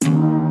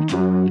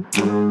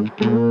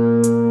Look,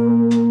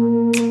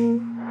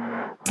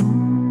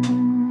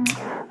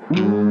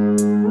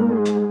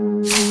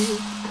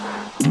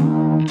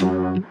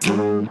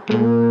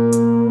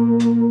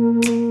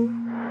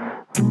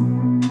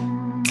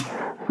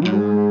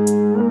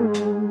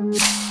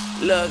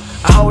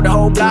 I hold the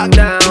whole block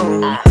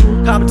down.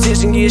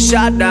 Competition get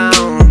shot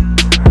down.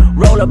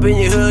 Roll up in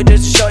your hood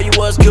just to show you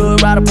what's good.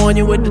 Ride up on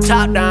you with the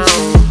top down.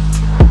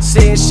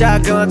 Seeing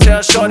shotgun,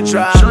 tell shorty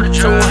try.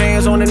 2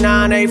 hands on the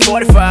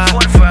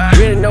 9-8-45.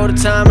 Really know the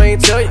time, I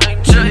ain't tell you.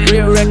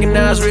 Real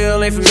recognize,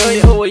 real ain't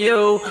familiar. Who are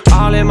you?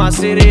 All in my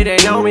city, they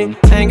know me.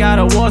 Ain't got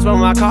awards, but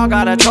my car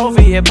got a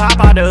trophy. Hip hop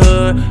out the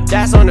hood,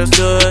 that's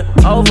understood.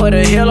 Over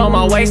the hill on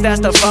my waist, that's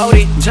the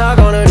 40.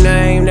 Jargon the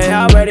name, they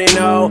already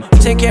know.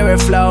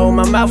 10-carat flow,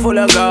 my mouth full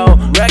of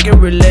gold. Record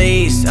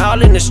release,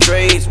 all in the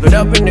streets, but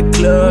up in the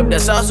club,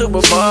 that's our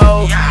Super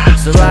Bowl.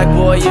 So rock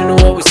boy, you know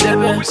what we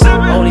sippin'.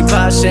 Only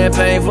pot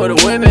champagne for the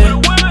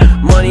women.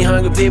 Money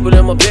hungry people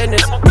in my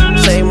business.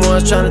 Same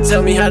ones tryna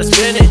tell me how to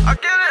spend it.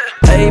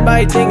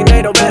 Everybody thinking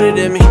they know better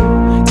than me.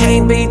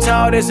 Can't be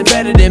tall, that's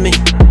embedded in me.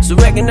 So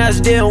recognize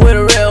you're dealing with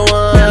a real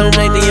one. It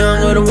ain't the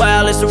young or the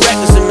wild, it's the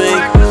reckless in me.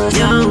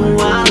 Young,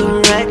 wild,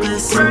 and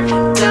reckless.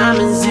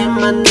 Diamonds in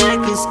my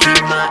necklace.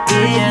 Keep my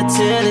ear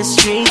to the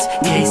streets.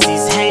 In case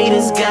these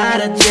haters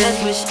got a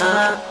death wish.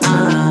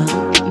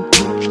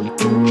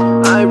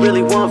 I ain't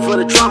really one for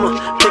the drama.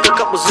 Pick a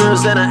couple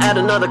zeros, then I add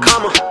another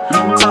comma.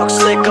 Talk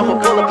slick, I'ma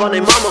pull up on they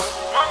mama.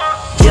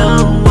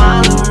 Young,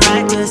 wild, and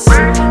reckless.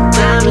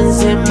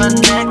 Diamonds in my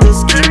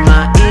necklace. Keep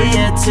my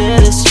ear to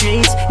the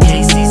streets. In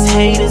case these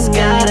haters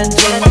got a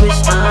death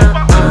wish.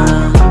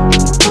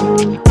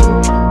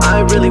 I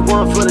ain't really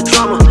one for the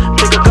drama.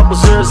 Pick a couple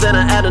zeros, then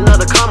I add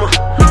another comma.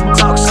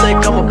 Talk slick,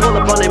 I'ma pull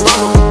up on they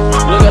mama.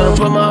 Look, I done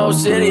put my whole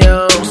city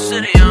on.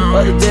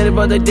 Others did it,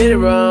 but they did it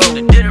wrong.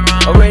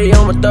 Already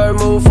on my 3rd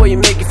move before you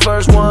make your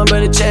first one.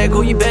 Better check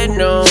who you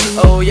betting on.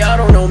 Oh, y'all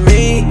don't know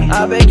me,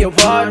 I beg your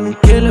pardon.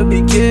 Killer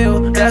be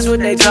killed, that's what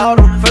they taught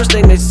them. First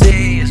thing they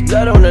see is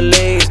blood on the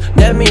leaves.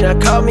 That mean I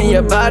caught me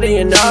a body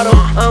in autumn.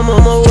 I'm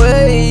on my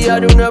way, I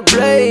do not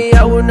play.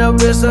 I will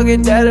not risk, I'll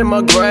get that in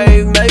my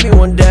grave. Maybe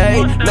one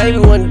day,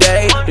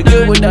 the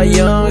good with die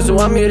young, so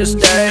I'm here to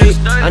stay.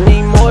 I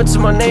need more to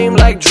my name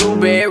like Drew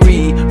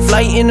Berry.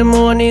 Flight in the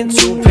morning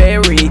to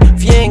Perry.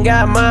 If you ain't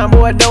got mine,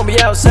 boy, don't be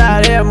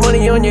outside. Have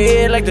money on your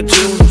head like the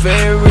Tooth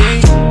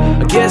Fairy.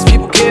 I guess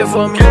people care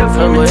for me.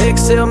 I'ma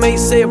exhale, mate,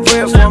 say a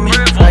prayer for me.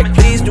 Like,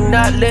 please do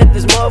not let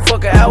this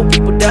motherfucker out.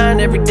 People dying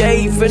every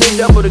day, finna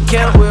double the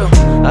count. Well,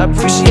 I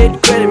appreciate the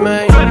credit,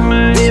 man.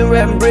 Been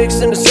rapping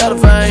bricks in the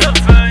cellophane.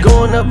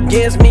 Going up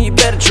against me, you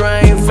better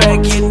train.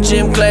 Fat kid in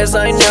gym class,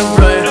 I ain't never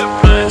playing.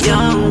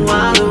 Young,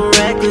 wild, and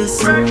reckless.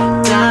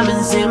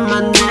 Diamonds in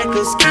my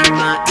necklace. Keep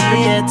my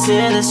ear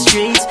to the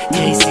streets. In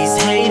case these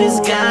haters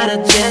got a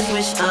death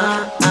wish.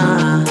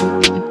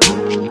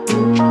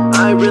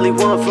 I ain't really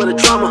one for the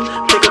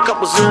drama. Pick a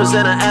couple zeros,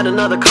 then I add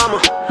another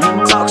comma.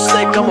 Talk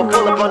slick, I'ma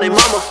pull up on they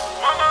mama.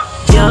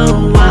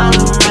 Young, wild,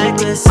 and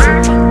reckless.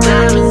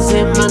 Diamonds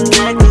in my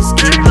necklace.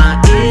 Keep my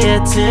ear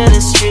to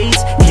the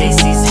streets. In case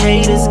these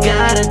haters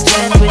got a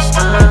death wish.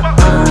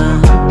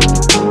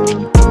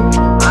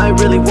 I ain't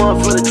really one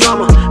for the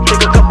drama.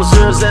 Pick a couple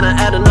zeros, then I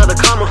add another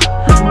comma.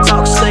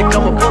 Talk slick,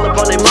 I'ma pull up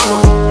on they mama.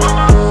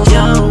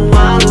 Young,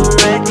 wild, and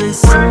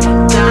reckless.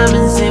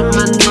 Diamonds in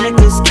my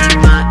necklace. Keep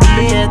my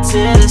ear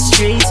to the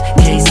streets.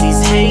 In case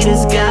these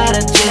haters got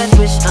a death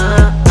wish.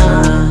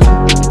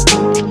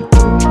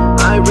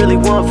 I ain't really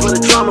one for the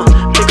drama.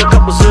 Pick a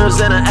couple zeros,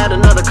 then I add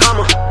another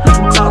comma.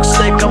 Talk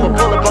slick, I'ma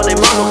pull up on they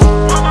mama.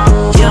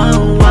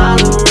 Young,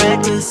 wild, and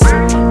reckless.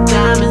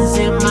 Diamonds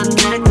in my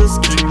necklace.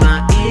 Keep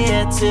my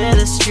ear to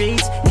the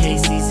streets. In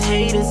case these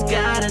haters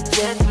got a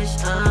death wish.